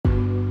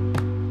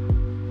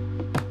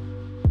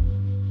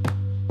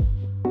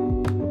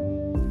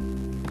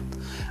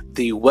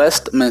The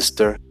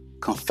Westminster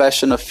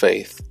Confession of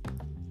Faith,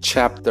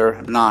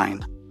 Chapter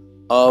 9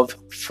 of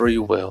Free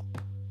Will,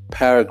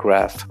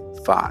 Paragraph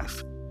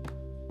 5.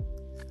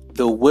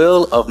 The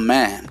will of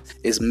man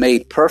is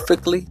made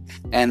perfectly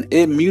and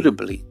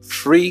immutably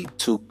free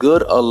to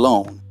good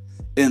alone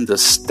in the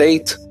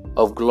state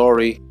of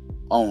glory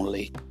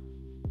only.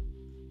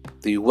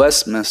 The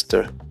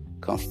Westminster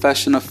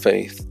Confession of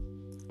Faith,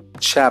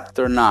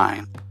 Chapter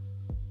 9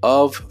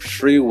 of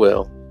Free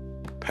Will,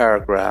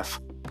 Paragraph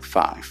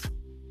 5.